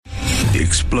The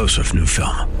explosive new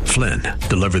film, Flynn,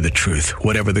 deliver the truth,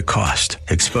 whatever the cost,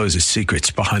 exposes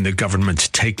secrets behind the government's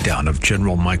takedown of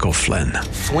General Michael Flynn.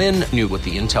 Flynn knew what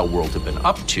the intel world had been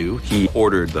up to. He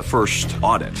ordered the first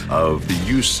audit of the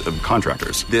use of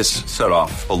contractors. This set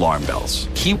off alarm bells.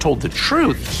 He told the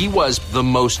truth. He was the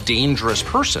most dangerous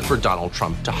person for Donald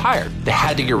Trump to hire. They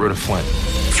had to get rid of Flynn.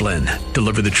 Flynn,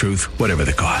 deliver the truth, whatever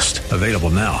the cost. Available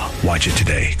now. Watch it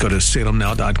today. Go to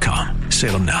salemnow.com.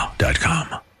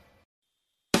 salemnow.com.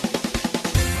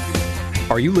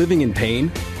 Are you living in pain?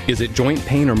 Is it joint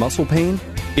pain or muscle pain?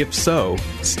 If so,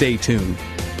 stay tuned.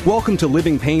 Welcome to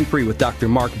Living Pain Free with Dr.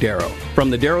 Mark Darrow from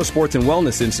the Darrow Sports and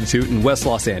Wellness Institute in West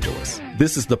Los Angeles.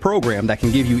 This is the program that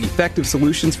can give you effective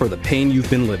solutions for the pain you've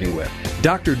been living with.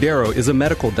 Dr. Darrow is a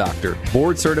medical doctor,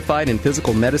 board certified in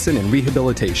physical medicine and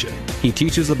rehabilitation. He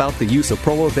teaches about the use of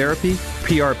prolotherapy,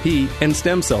 PRP, and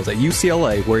stem cells at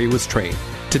UCLA where he was trained.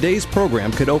 Today's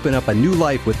program could open up a new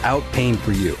life without pain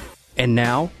for you. And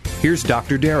now, here's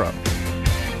Dr. Darrow.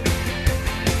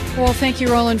 Well, thank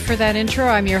you, Roland, for that intro.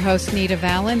 I'm your host, Nita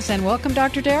Valens, and welcome,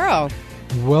 Dr. Darrow.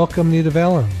 Welcome, Nita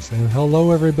Valens, and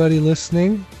hello, everybody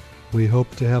listening. We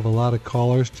hope to have a lot of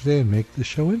callers today and make the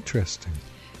show interesting.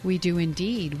 We do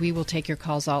indeed. We will take your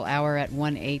calls all hour at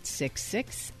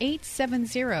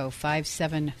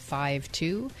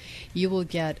 1-866-870-5752. You will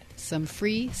get some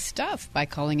free stuff by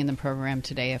calling in the program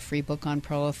today. A free book on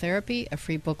prolotherapy, a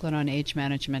free booklet on age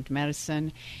management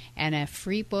medicine, and a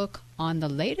free book on the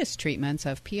latest treatments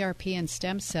of PRP and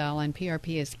stem cell. And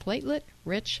PRP is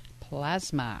platelet-rich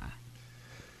plasma.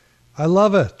 I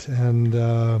love it.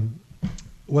 And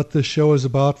what this show is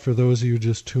about, for those of you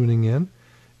just tuning in,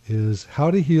 is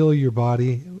how to heal your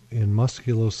body in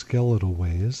musculoskeletal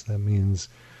ways. That means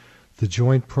the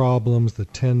joint problems, the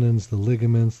tendons, the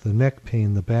ligaments, the neck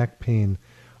pain, the back pain,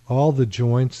 all the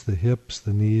joints, the hips,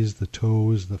 the knees, the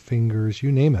toes, the fingers,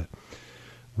 you name it,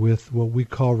 with what we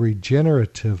call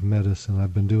regenerative medicine.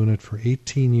 I've been doing it for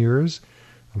 18 years.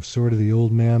 I'm sort of the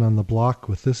old man on the block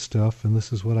with this stuff, and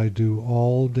this is what I do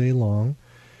all day long.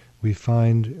 We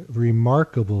find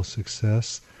remarkable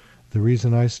success. The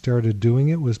reason I started doing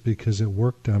it was because it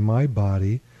worked on my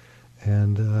body,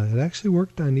 and it actually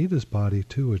worked on Nita's body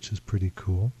too, which is pretty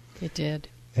cool. It did.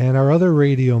 And our other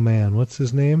radio man, what's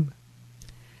his name?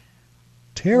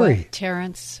 Terry. What?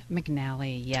 Terrence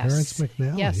McNally, yes. Terrence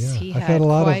McNally, yes, yeah. He had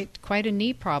quite a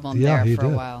knee problem there for a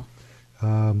while.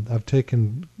 I've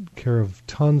taken care of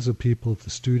tons of people at the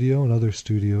studio and other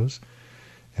studios,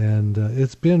 and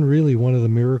it's been really one of the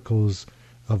miracles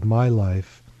of my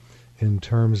life in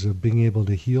terms of being able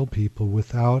to heal people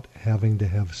without having to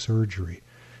have surgery.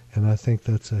 And I think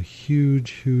that's a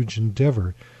huge, huge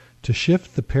endeavor to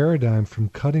shift the paradigm from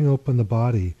cutting open the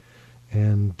body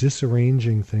and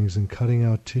disarranging things and cutting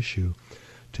out tissue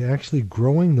to actually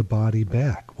growing the body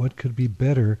back. What could be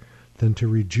better than to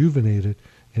rejuvenate it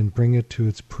and bring it to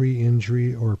its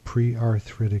pre-injury or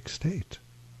pre-arthritic state?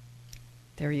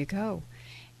 There you go.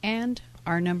 And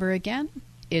our number again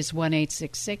is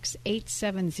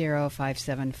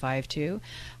 1-866-870-5752.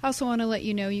 I also want to let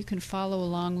you know you can follow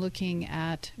along looking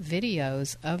at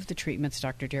videos of the treatments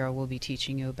Dr. Darrow will be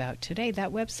teaching you about today.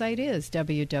 That website is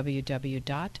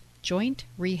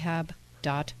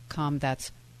www.jointrehab.com.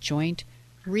 That's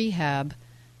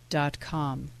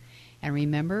jointrehab.com. And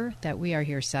remember that we are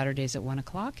here Saturdays at 1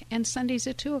 o'clock and Sundays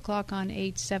at 2 o'clock on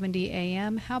 870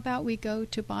 AM. How about we go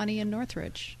to Bonnie in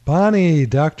Northridge? Bonnie,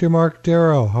 Dr. Mark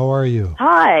Darrow, how are you?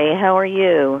 Hi, how are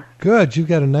you? Good. You've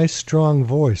got a nice, strong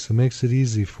voice. It makes it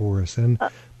easy for us. And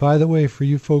by the way, for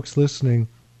you folks listening,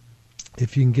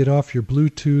 if you can get off your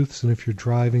Bluetooths and if you're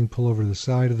driving, pull over the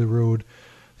side of the road,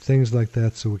 things like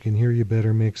that so we can hear you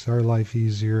better, makes our life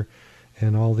easier,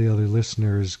 and all the other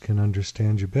listeners can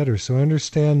understand you better. So I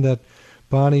understand that,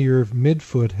 Bonnie, your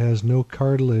midfoot has no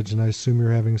cartilage, and I assume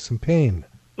you're having some pain.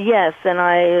 Yes, and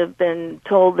I have been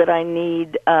told that I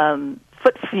need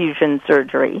foot fusion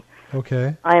surgery.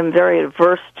 Okay. I am very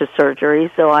averse to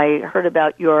surgery, so I heard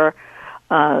about your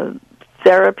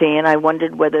therapy, and I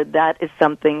wondered whether that is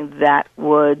something that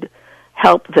would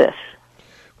help this.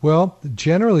 Well,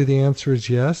 generally the answer is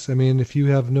yes. I mean, if you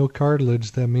have no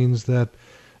cartilage, that means that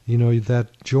that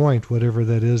joint, whatever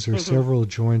that is, or several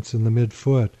joints in the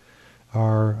midfoot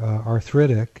are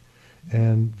arthritic,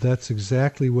 and that's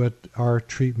exactly what our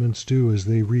treatments do, is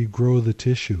they regrow the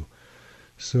tissue.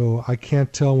 So I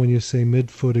can't tell when you say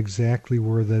midfoot exactly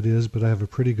where that is, but I have a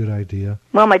pretty good idea.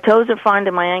 Well, my toes are fine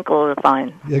and my ankles are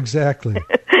fine. Exactly.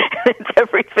 It's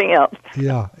everything else.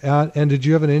 Yeah. And did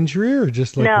you have an injury or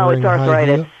just like no, wearing it's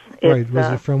arthritis. Right. Was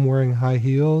it from wearing high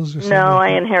heels or something? No,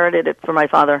 like I inherited it from my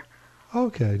father.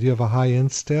 Okay. Do you have a high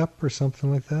instep or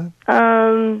something like that?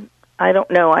 I don't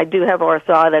know. I do have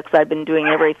orthotics. I've been doing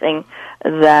everything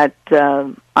that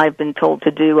I've been told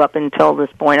to do up until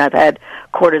this point. I've had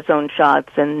cortisone shots,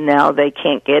 and now they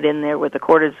can't get in there with the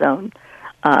cortisone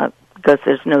because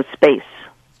there's no space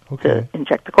to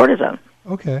inject the cortisone.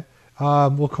 Okay.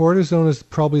 Well, cortisone is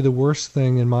probably the worst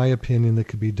thing, in my opinion, that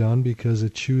could be done because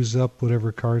it chews up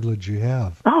whatever cartilage you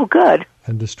have. Oh, good.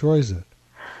 And destroys it.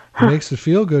 It makes it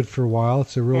feel good for a while.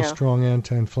 It's a real strong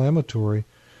anti-inflammatory,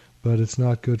 but it's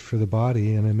not good for the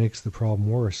body, and it makes the problem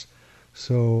worse.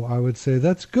 So I would say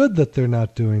that's good that they're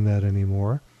not doing that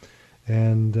anymore.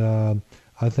 And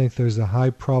I think there's a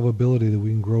high probability that we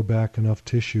can grow back enough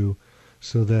tissue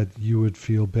so that you would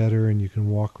feel better and you can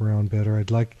walk around better.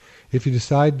 I'd like, if you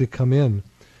decide to come in,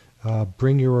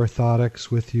 bring your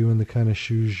orthotics with you and the kind of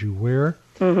shoes you wear.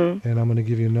 Mm-hmm. And I'm going to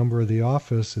give you a number of the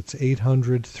office. It's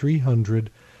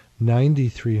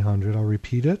 800-300-9300. I'll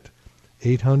repeat it,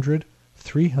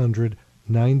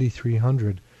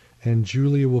 800-300-9300. And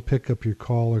Julia will pick up your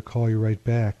call or call you right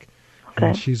back. Okay.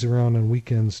 And she's around on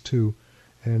weekends too.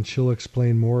 And she'll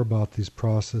explain more about these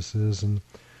processes and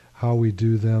how we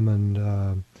do them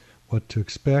and what to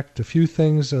expect. A few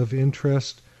things of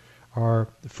interest are,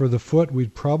 for the foot,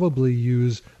 we'd probably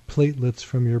use platelets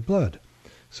from your blood.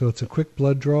 So it's a quick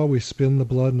blood draw. We spin the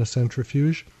blood in a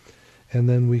centrifuge, and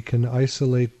then we can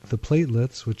isolate the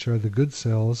platelets, which are the good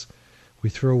cells. We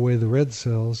throw away the red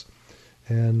cells,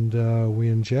 and we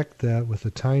inject that with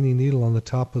a tiny needle on the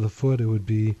top of the foot. It would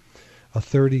be a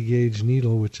 30-gauge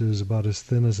needle, which is about as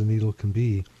thin as a needle can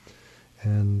be.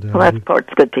 And well, that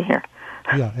part's good to hear.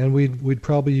 Yeah, and we'd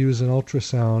probably use an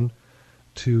ultrasound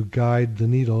to guide the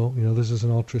needle. You know, this is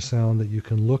an ultrasound that you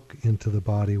can look into the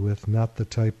body with, not the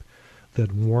type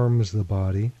that warms the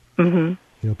body. Mm-hmm.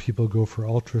 You know, people go for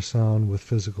ultrasound with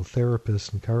physical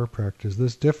therapists and chiropractors.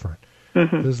 This is different.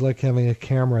 Mm-hmm. This is like having a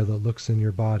camera that looks in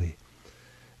your body.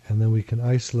 And then we can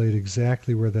isolate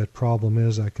exactly where that problem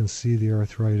is. I can see the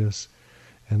arthritis,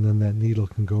 and then that needle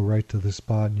can go right to the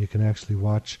spot, and you can actually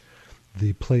watch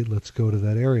the platelets go to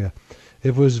that area.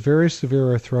 If it was very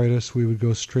severe arthritis, we would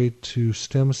go straight to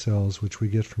stem cells, which we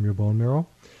get from your bone marrow.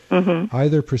 Mm-hmm.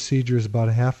 Either procedure is about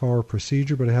a half-hour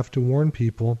procedure, but I have to warn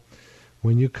people,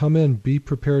 when you come in, be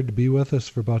prepared to be with us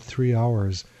for about 3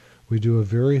 hours. We do a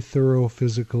very thorough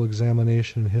physical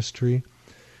examination and history,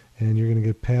 and you're going to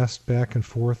get passed back and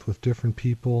forth with different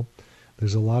people.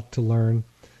 There's a lot to learn,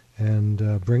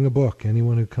 and bring a book.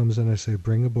 Anyone who comes in, I say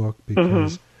bring a book,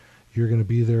 because you're going to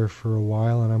be there for a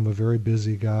while, and I'm a very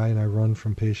busy guy, and I run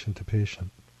from patient to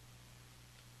patient.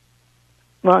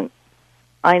 Well,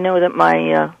 I know that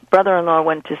my brother-in-law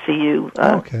went to see you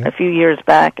a few years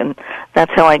back, and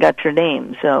that's how I got your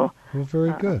name. So, well,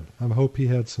 very good. I hope he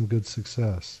had some good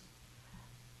success.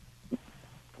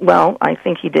 Well, I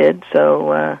think he did.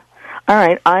 So, all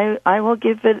right, I will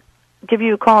give you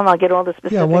a call, and I'll get all the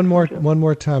specifics. Yeah, one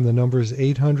more time. The number is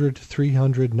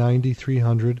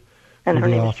 800-300-9300. And her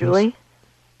name is Julie?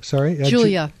 Sorry?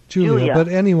 Julia. Julia, but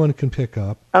anyone can pick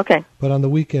up. Okay. But on the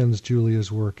weekends,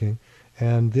 Julia's working.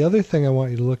 And the other thing I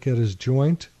want you to look at is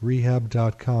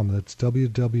jointrehab.com. That's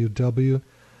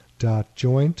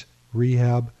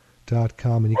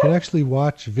www.jointrehab.com. And you can actually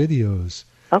watch videos.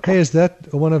 Okay. Hey, is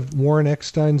that one of Warren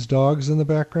Eckstein's dogs in the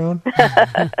background?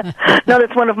 No,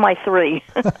 that's one of my 3.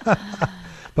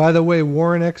 By the way,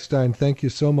 Warren Eckstein, thank you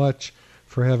so much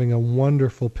for having a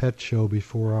wonderful pet show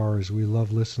before ours. We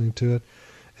love listening to it.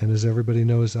 And as everybody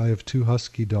knows, I have 2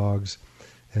 husky dogs,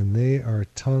 and they are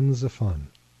tons of fun.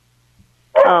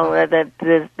 Oh,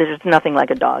 there's nothing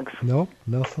like a dog. Nope,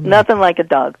 nothing. Nothing like a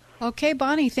dog. Okay,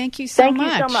 Bonnie, thank you so much.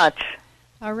 Thank you so much.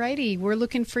 All righty, we're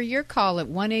looking for your call at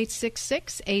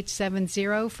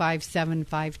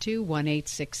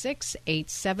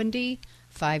 1-866-870-5752,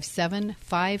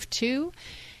 1-866-870-5752.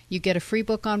 You get a free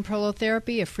book on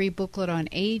prolotherapy, a free booklet on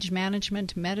age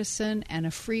management medicine, and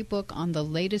a free book on the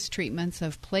latest treatments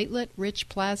of platelet-rich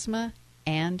plasma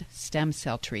and stem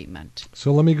cell treatment.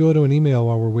 So let me go to an email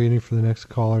while we're waiting for the next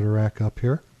caller to rack up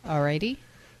here. All righty.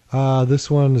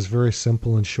 This one is very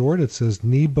simple and short. It says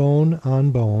knee bone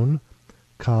on bone,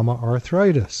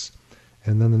 arthritis.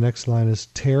 And then the next line is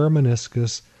tear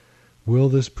meniscus. Will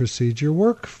this procedure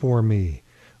work for me?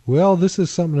 Well, this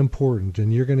is something important,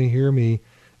 and you're going to hear me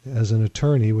as an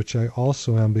attorney, which I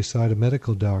also am beside a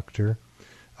medical doctor.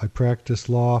 I practiced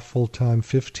law full-time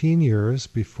 15 years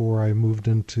before I moved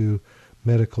into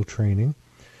medical training.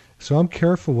 So I'm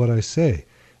careful what I say.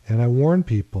 And I warn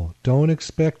people, don't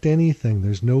expect anything.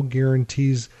 There's no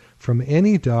guarantees from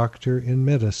any doctor in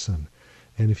medicine.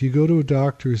 And if you go to a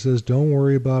doctor who says, don't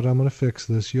worry about it, I'm going to fix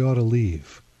this, you ought to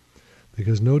leave.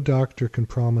 Because no doctor can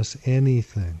promise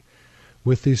anything.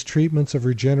 With these treatments of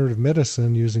regenerative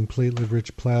medicine using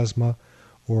platelet-rich plasma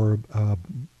or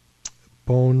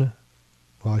bone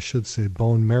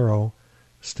marrow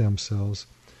stem cells,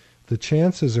 the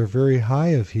chances are very high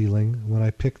of healing when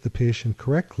I pick the patient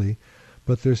correctly,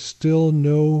 but there's still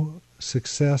no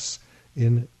success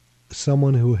in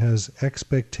someone who has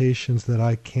expectations that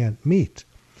I can't meet.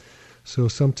 So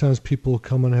sometimes people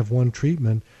come and have one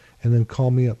treatment and then call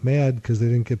me up mad because they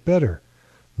didn't get better.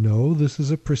 No, this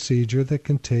is a procedure that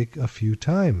can take a few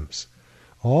times.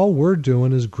 All we're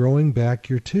doing is growing back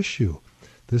your tissue.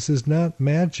 This is not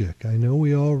magic. I know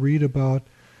we all read about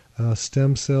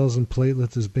stem cells and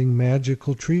platelets as being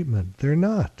magical treatment. They're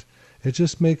not. It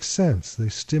just makes sense. They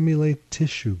stimulate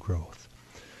tissue growth.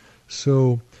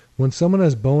 So when someone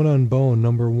has bone on bone,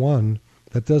 number one,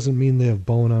 that doesn't mean they have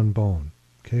bone on bone.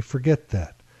 Okay, forget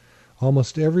that.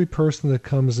 Almost every person that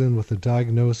comes in with a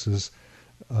diagnosis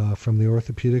from the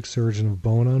orthopedic surgeon of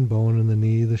bone on bone in the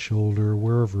knee, the shoulder,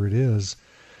 wherever it is,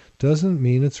 doesn't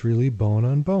mean it's really bone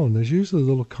on bone. There's usually a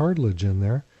little cartilage in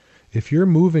there. If you're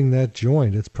moving that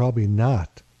joint, it's probably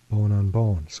not bone on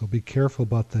bone. So be careful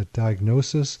about that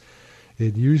diagnosis.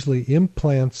 It usually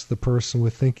implants the person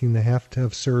with thinking they have to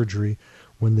have surgery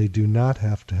when they do not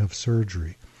have to have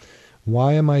surgery.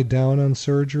 Why am I down on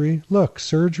surgery? Look,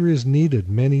 surgery is needed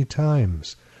many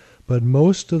times, but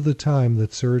most of the time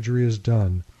that surgery is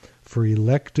done for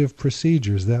elective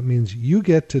procedures, that means you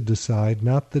get to decide,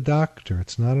 not the doctor.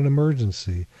 It's not an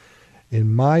emergency.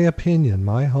 In my opinion,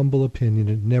 my humble opinion,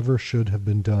 it never should have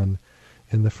been done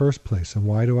in the first place. And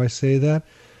why do I say that?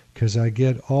 Because I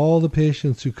get all the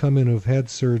patients who come in who have had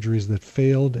surgeries that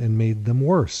failed and made them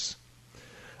worse.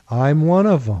 I'm one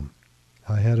of them.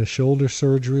 I had a shoulder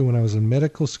surgery when I was in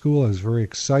medical school. I was very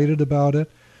excited about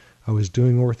it. I was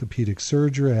doing orthopedic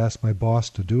surgery. I asked my boss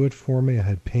to do it for me. I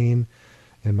had pain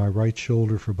in my right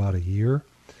shoulder for about a year.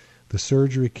 The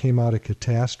surgery came out a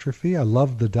catastrophe. I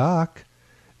loved the doc,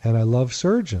 and I love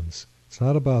surgeons. It's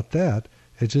not about that.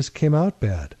 It just came out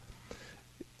bad.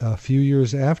 A few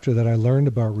years after that, I learned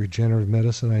about regenerative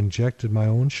medicine. I injected my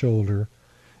own shoulder,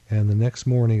 and the next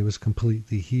morning it was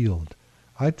completely healed.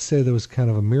 I'd say that was kind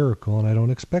of a miracle, and I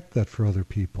don't expect that for other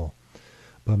people.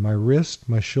 But my wrist,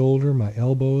 my shoulder, my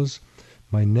elbows,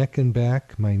 my neck and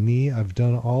back, my knee, I've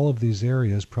done all of these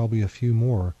areas, probably a few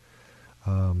more,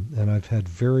 and I've had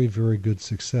very, very good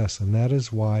success, and that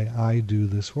is why I do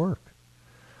this work.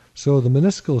 So the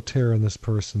meniscal tear in this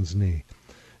person's knee,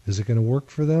 is it going to work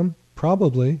for them?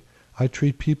 Probably. I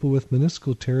treat people with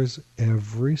meniscal tears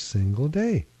every single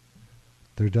day.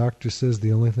 Their doctor says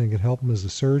the only thing that can help them is a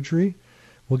surgery.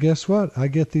 Well, guess what? I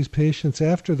get these patients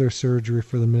after their surgery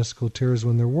for the meniscal tears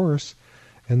when they're worse,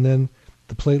 and then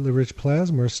the platelet-rich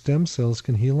plasma or stem cells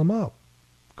can heal them up.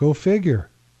 Go figure.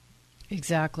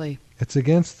 Exactly. It's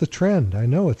against the trend. I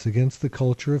know it's against the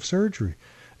culture of surgery.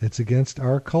 It's against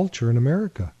our culture in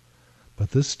America.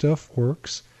 But this stuff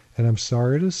works, and I'm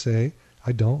sorry to say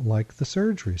I don't like the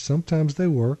surgery. Sometimes they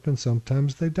work and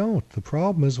sometimes they don't. The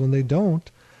problem is when they don't,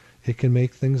 it can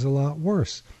make things a lot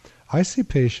worse. I see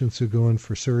patients who go in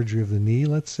for surgery of the knee,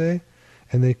 let's say,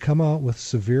 and they come out with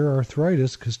severe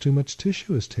arthritis because too much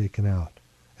tissue is taken out.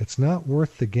 It's not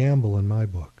worth the gamble in my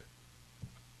book.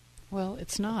 Well,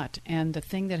 it's not. And the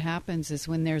thing that happens is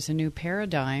when there's a new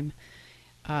paradigm,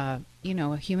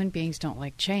 human beings don't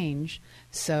like change.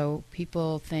 So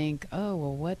people think, oh,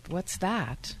 well, what's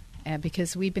that?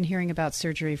 Because we've been hearing about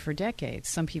surgery for decades.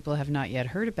 Some people have not yet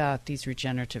heard about these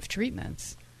regenerative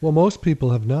treatments. Well, most people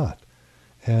have not.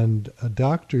 And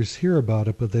doctors hear about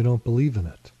it, but they don't believe in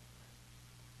it.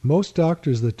 Most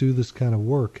doctors that do this kind of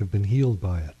work have been healed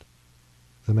by it.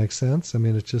 Does that make sense? I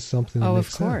mean, it's just something that makes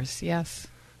sense. Oh, of course, yes.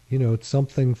 You know, it's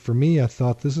something, for me, I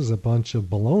thought this is a bunch of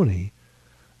baloney.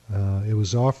 It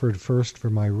was offered first for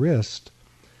my wrist,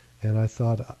 and I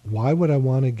thought, why would I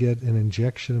want to get an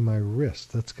injection in my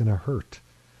wrist? That's going to hurt.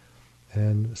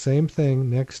 And same thing,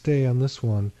 next day on this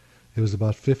one, it was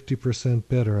about 50%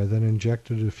 better. I then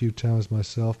injected it a few times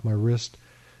myself. My wrist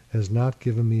has not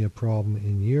given me a problem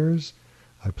in years.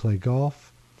 I play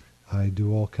golf. I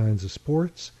do all kinds of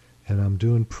sports, and I'm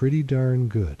doing pretty darn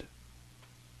good.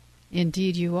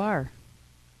 Indeed you are.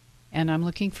 And I'm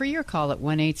looking for your call at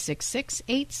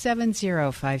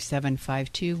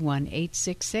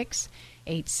 1-866-870-5752,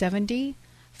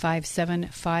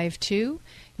 1-866-870-5752.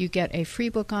 You get a free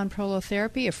book on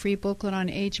prolotherapy, a free booklet on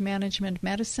age management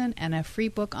medicine, and a free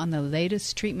book on the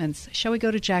latest treatments. Shall we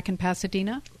go to Jack in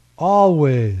Pasadena?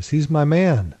 Always. He's my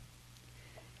man.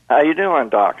 How you doing,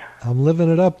 Doc? I'm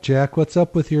living it up, Jack. What's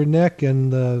up with your neck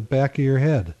and the back of your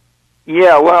head?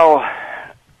 Yeah, well,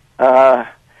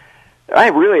 I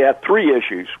really have three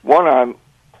issues. One,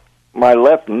 my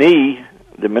left knee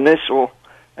the meniscus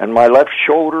and my left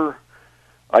shoulder.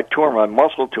 I tore my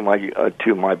muscle to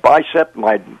my bicep.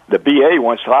 The BA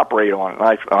wants to operate on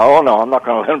it. Oh no, I'm not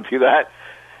going to let them do that.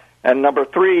 And number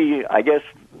 3, I guess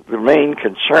the main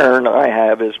concern I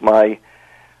have is I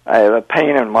have a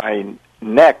pain in my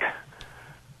neck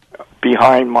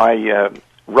behind my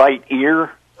right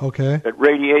ear. Okay. That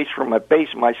radiates from my base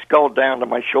of my skull down to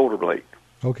my shoulder blade.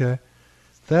 Okay.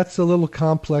 That's a little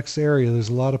complex area. There's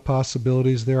a lot of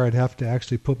possibilities there. I'd have to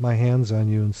actually put my hands on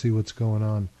you and see what's going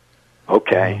on.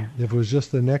 Okay. If it was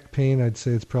just the neck pain, I'd say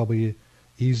it's probably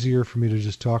easier for me to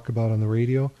just talk about on the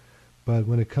radio. But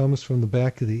when it comes from the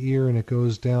back of the ear and it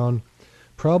goes down,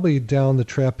 probably down the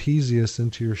trapezius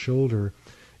into your shoulder,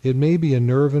 it may be a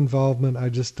nerve involvement. I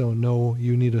just don't know.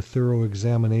 You need a thorough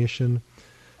examination.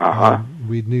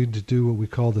 We'd need to do what we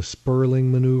call the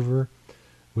Sperling maneuver,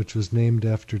 which was named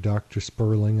after Dr.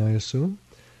 Sperling, I assume,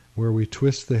 where we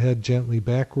twist the head gently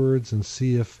backwards and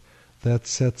see if that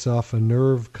sets off a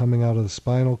nerve coming out of the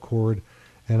spinal cord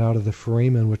and out of the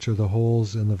foramen, which are the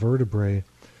holes in the vertebrae,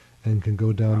 and can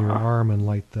go down your arm and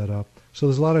light that up. So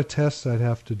there's a lot of tests I'd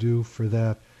have to do for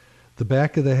that. The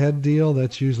back of the head deal,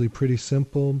 that's usually pretty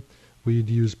simple. We'd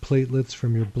use platelets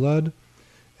from your blood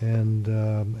and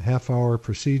half-hour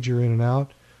procedure in and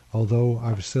out. Although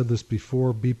I've said this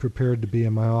before, be prepared to be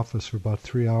in my office for about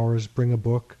 3 hours. Bring a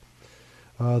book.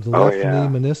 The left knee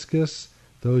meniscus,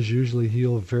 those usually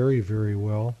heal very, very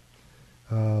well.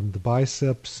 The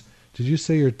biceps, did you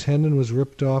say your tendon was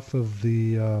ripped off of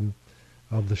the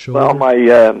shoulder? Well, my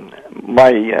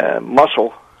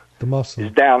muscle. The muscle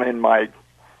is down in my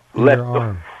left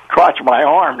arm. Crotch of my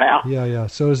arm now. Yeah.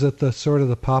 So is it the sort of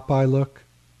the Popeye look?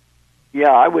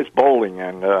 Yeah, I was bowling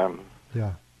and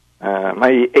I'm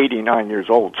 89 years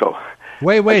old, so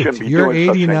wait, you're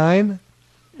 89?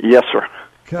 Yes, sir.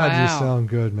 God, wow. You sound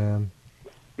good, man.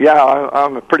 Yeah,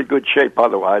 I'm in pretty good shape.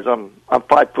 Otherwise, I'm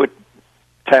 5'10"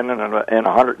 and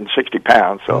 160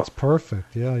 pounds. So that's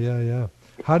perfect. Yeah.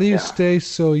 How do you stay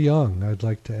so young? I'd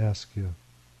like to ask you.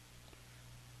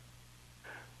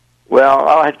 Well,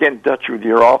 I'll have to get in touch with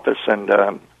your office, and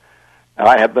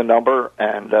I have the number,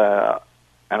 and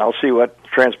I'll see what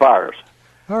transpires.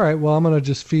 All right, well, I'm going to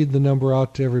just feed the number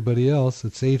out to everybody else.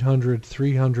 It's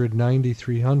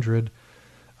 800-300-9300,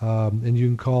 and you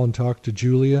can call and talk to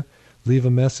Julia. Leave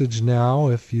a message now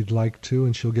if you'd like to,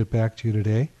 and she'll get back to you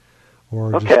today.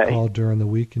 Or just call during the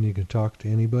week, and you can talk to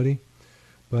anybody.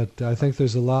 But I think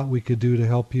there's a lot we could do to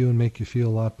help you and make you feel a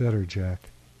lot better, Jack.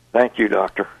 Thank you,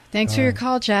 Doctor. Thanks for your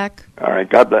call, Jack. All right,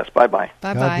 God bless. Bye-bye.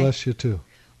 Bye-bye. God bless you, too.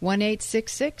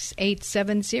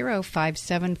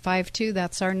 1-866-870-5752.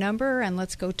 That's our number. And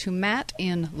let's go to Matt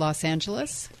in Los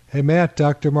Angeles. Hey, Matt,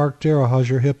 Dr. Mark Darrow, how's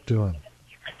your hip doing?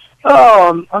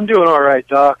 Oh, I'm doing all right,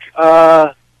 Doc.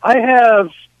 I'm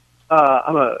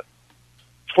a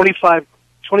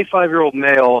 25-year-old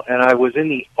male, and I was in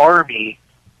the Army,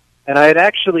 and I had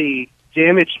actually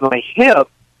damaged my hip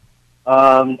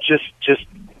just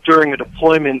during a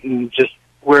deployment and just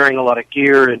wearing a lot of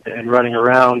gear and running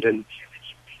around. And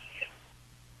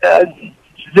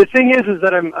the thing is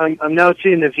that I'm now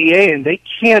seeing the VA, and they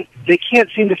can't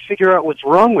seem to figure out what's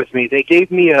wrong with me. They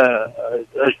gave me a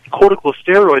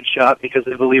corticosteroid shot because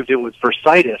they believed it was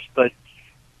bursitis, but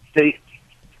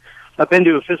I've been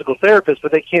to a physical therapist,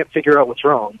 but they can't figure out what's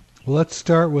wrong. Well, let's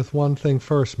start with one thing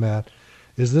first, Matt.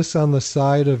 Is this on the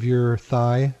side of your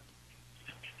thigh?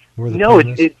 No,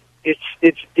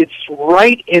 it's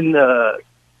right in the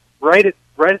right at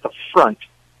the front.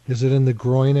 Is it in the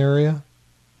groin area?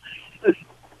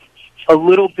 A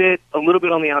little bit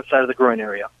on the outside of the groin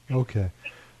area. Okay.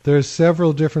 There's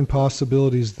several different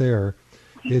possibilities there.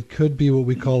 It could be what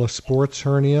we call a sports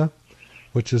hernia,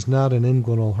 which is not an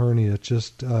inguinal hernia. It's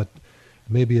just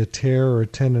maybe a tear or a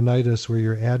tendonitis where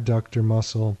your adductor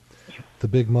muscle, the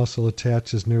big muscle,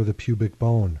 attaches near the pubic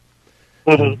bone.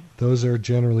 Mm-hmm. Those are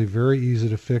generally very easy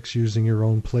to fix using your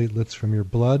own platelets from your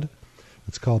blood.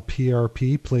 It's called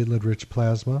PRP, platelet-rich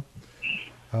plasma.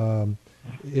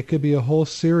 It could be a whole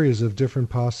series of different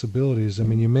possibilities. I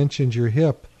mean, you mentioned your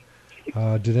hip.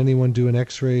 Did anyone do an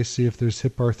X-ray, see if there's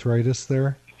hip arthritis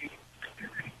there?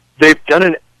 They've done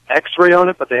an X-ray on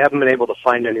it, but they haven't been able to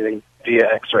find anything via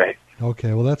X-ray.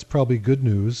 Okay, well, that's probably good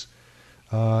news.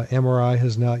 MRI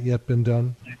has not yet been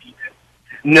done?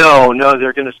 No,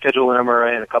 they're going to schedule an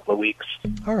MRI in a couple of weeks.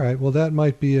 All right, well, that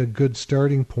might be a good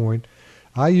starting point.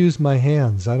 I use my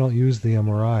hands. I don't use the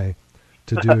MRI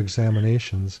to do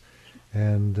examinations.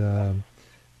 And, the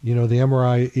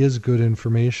MRI is good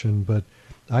information, but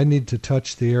I need to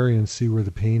touch the area and see where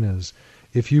the pain is.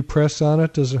 If you press on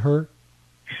it, does it hurt?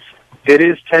 It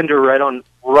is tender right on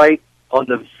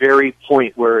the very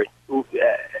point where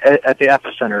at the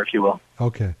epicenter, if you will.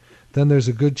 Okay. Then there's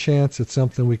a good chance it's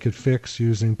something we could fix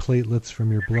using platelets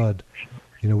from your blood.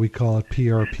 We call it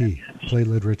PRP,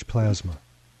 platelet-rich plasma.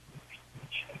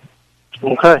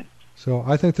 Okay. So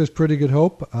I think there's pretty good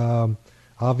hope.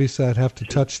 Obviously, I'd have to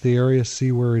touch the area,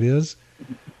 see where it is,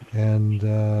 and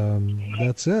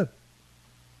that's it.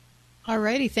 All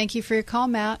righty. Thank you for your call,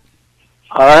 Matt.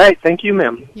 All right. Thank you,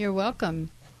 ma'am. You're welcome.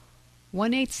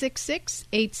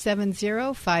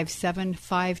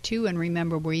 1-866-870-5752. And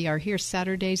remember, we are here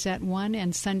Saturdays at 1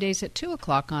 and Sundays at 2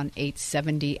 o'clock on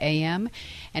 870 AM.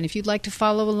 And if you'd like to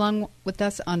follow along with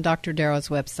us on Dr. Darrow's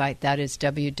website, that is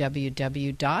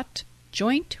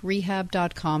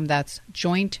www.jointrehab.com. That's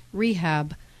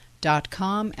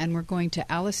jointrehab.com. And we're going to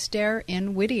Alistair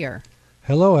in Whittier.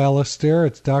 Hello, Alistair.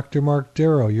 It's Dr. Mark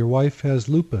Darrow. Your wife has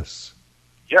lupus.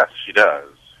 Yes, she does.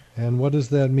 And what does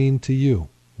that mean to you?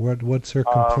 What's her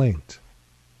complaint?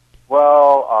 A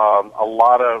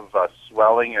lot of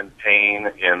swelling and pain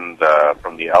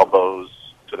from the elbows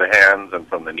to the hands and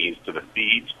from the knees to the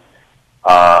feet,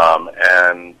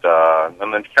 and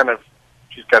then kind of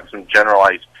she's got some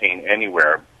generalized pain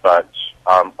anywhere. But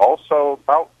also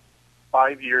about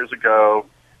 5 years ago,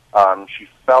 she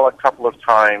fell a couple of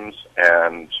times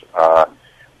and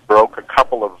broke a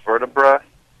couple of vertebrae.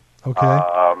 Okay.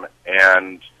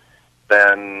 And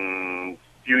then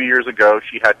a few years ago,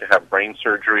 she had to have brain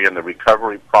surgery, and the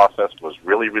recovery process was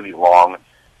really, really long.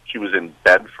 She was in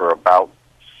bed for about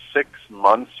 6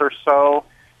 months or so,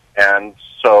 and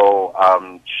so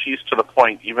she's to the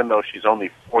point, even though she's only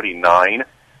 49,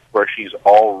 where she's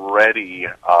already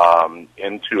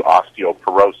into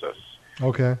osteoporosis.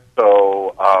 Okay.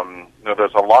 So,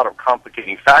 there's a lot of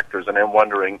complicating factors, and I'm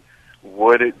wondering,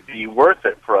 would it be worth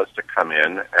it for us to come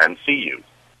in and see you?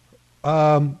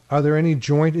 Are there any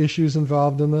joint issues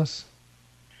involved in this?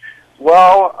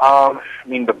 Well,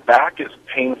 the back is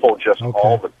painful just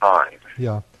all the time.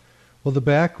 Yeah. Well, the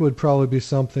back would probably be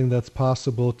something that's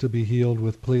possible to be healed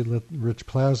with platelet-rich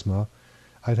plasma.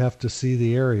 I'd have to see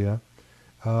the area.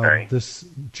 Okay. This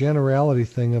generality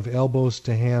thing of elbows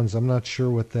to hands, I'm not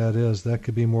sure what that is. That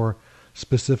could be more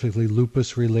specifically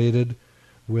lupus-related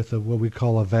with what we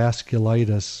call a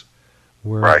vasculitis,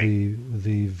 where the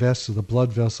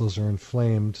blood vessels are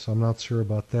inflamed, so I'm not sure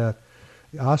about that.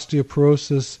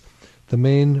 Osteoporosis, the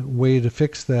main way to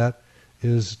fix that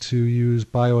is to use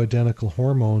bioidentical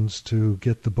hormones to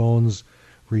get the bones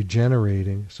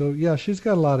regenerating. So, yeah, she's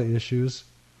got a lot of issues,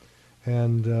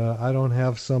 and I don't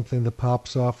have something that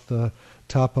pops off the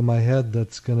top of my head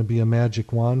that's going to be a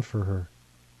magic wand for her.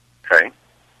 Okay.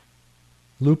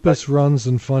 Lupus runs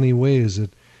in funny ways.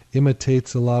 It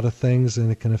imitates a lot of things,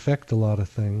 and it can affect a lot of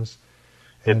things.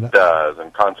 It does,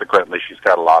 and consequently, she's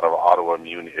got a lot of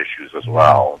autoimmune issues as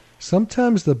well.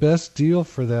 Sometimes the best deal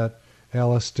for that,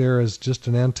 Alistair, is just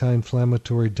an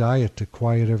anti-inflammatory diet to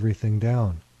quiet everything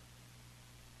down.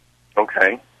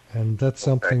 Okay. And that's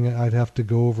something I'd have to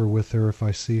go over with her if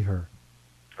I see her.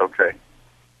 Okay.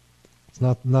 It's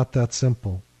not that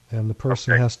simple, and the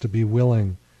person has to be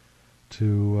willing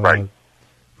to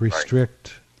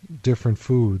restrict different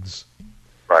foods.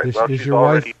 Right. Is Well, she's your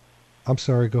already, wife? I'm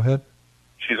sorry. Go ahead.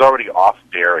 She's already off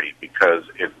dairy because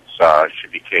she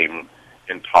became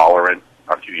intolerant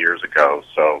a few years ago.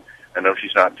 So I know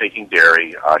she's not taking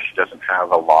dairy. She doesn't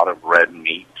have a lot of red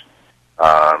meat,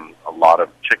 a lot of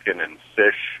chicken and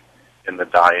fish in the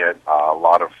diet, a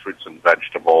lot of fruits and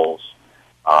vegetables.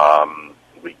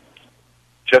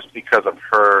 Just because of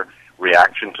her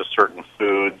reaction to certain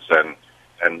foods,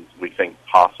 and we think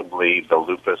possibly the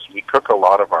lupus, we cook a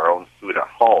lot of our own food at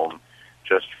home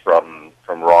just from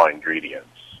raw ingredients.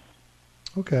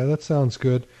 Okay, that sounds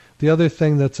good. The other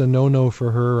thing that's a no-no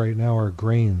for her right now are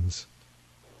grains.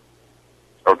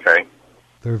 Okay.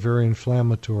 They're very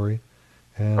inflammatory.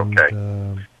 And,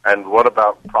 and what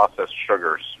about processed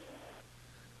sugars?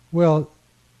 Well,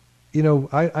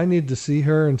 I need to see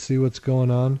her and see what's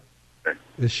going on. Okay.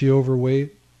 Is she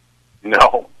overweight?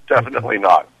 No, definitely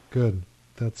not. Good.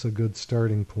 That's a good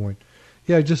starting point.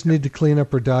 Yeah, I just need to clean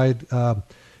up her diet.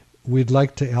 We'd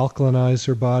like to alkalinize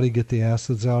her body, get the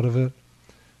acids out of it.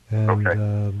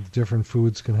 And different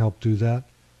foods can help do that.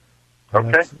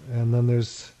 And and then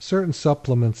there's certain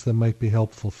supplements that might be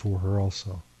helpful for her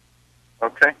also.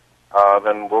 Okay.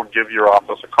 Then we'll give your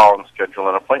office a call and schedule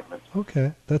an appointment.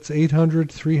 Okay. That's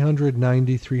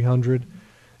 800-300-9300.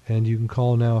 And you can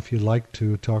call now if you'd like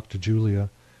to talk to Julia.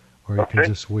 Or you can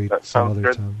just wait some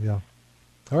other time. Yeah.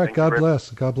 All right. God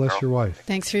bless. God bless your wife.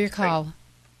 Thanks for your call.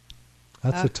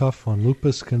 That's a tough one.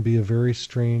 Lupus can be a very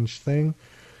strange thing.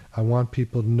 I want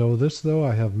people to know this, though.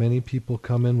 I have many people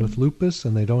come in with lupus,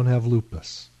 and they don't have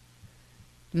lupus.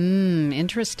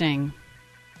 Interesting.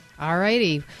 All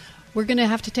righty. We're going to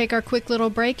have to take our quick little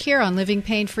break here on Living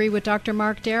Pain Free with Dr.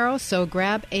 Mark Darrow. So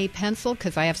grab a pencil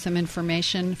because I have some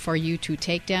information for you to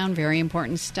take down. Very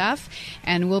important stuff.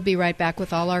 And we'll be right back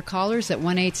with all our callers at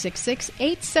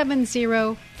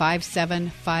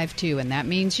 1-866-870-5752. And that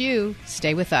means you.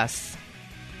 Stay with us.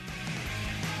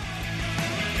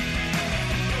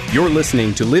 You're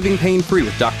listening to Living Pain Free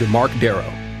with Dr. Mark Darrow.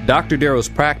 Dr. Darrow's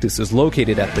practice is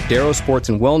located at the Darrow Sports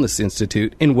and Wellness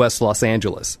Institute in West Los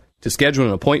Angeles. To schedule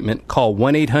an appointment, call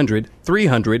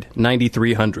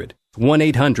 1-800-300-9300.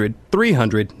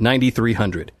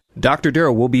 1-800-300-9300. Dr.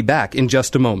 Darrow will be back in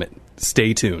just a moment.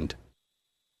 Stay tuned.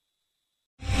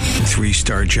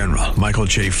 3-star General Michael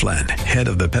J. Flynn, head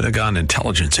of the Pentagon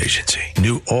Intelligence Agency,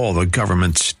 knew all the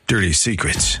government's dirty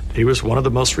secrets. He was one of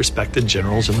the most respected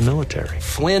generals in the military.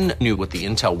 Flynn knew what the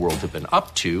intel world had been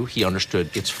up to. He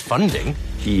understood its funding.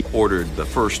 He ordered the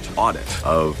first audit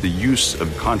of the use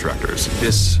of contractors.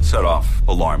 This set off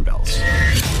alarm bells.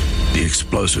 The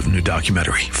explosive new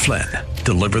documentary, Flynn,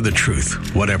 Deliver the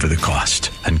Truth, Whatever the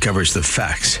Cost, uncovers the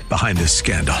facts behind this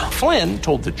scandal. Flynn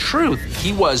told the truth.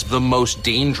 He was the most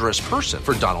dangerous person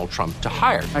for Donald Trump to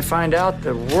hire. I find out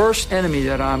the worst enemy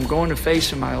that I'm going to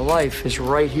face in my life is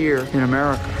right here in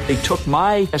America. They took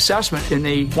my assessment and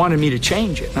they wanted me to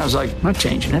change it. And I was like, I'm not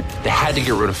changing it. They had to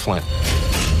get rid of Flynn.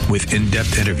 With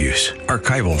in-depth interviews,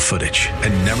 archival footage,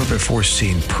 and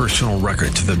never-before-seen personal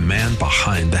records of the man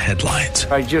behind the headlines.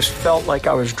 I just felt like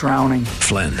I was drowning.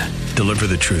 Flynn, Deliver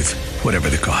the Truth, Whatever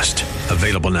the Cost.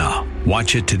 Available now.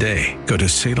 Watch it today. Go to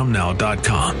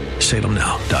salemnow.com.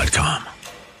 salemnow.com.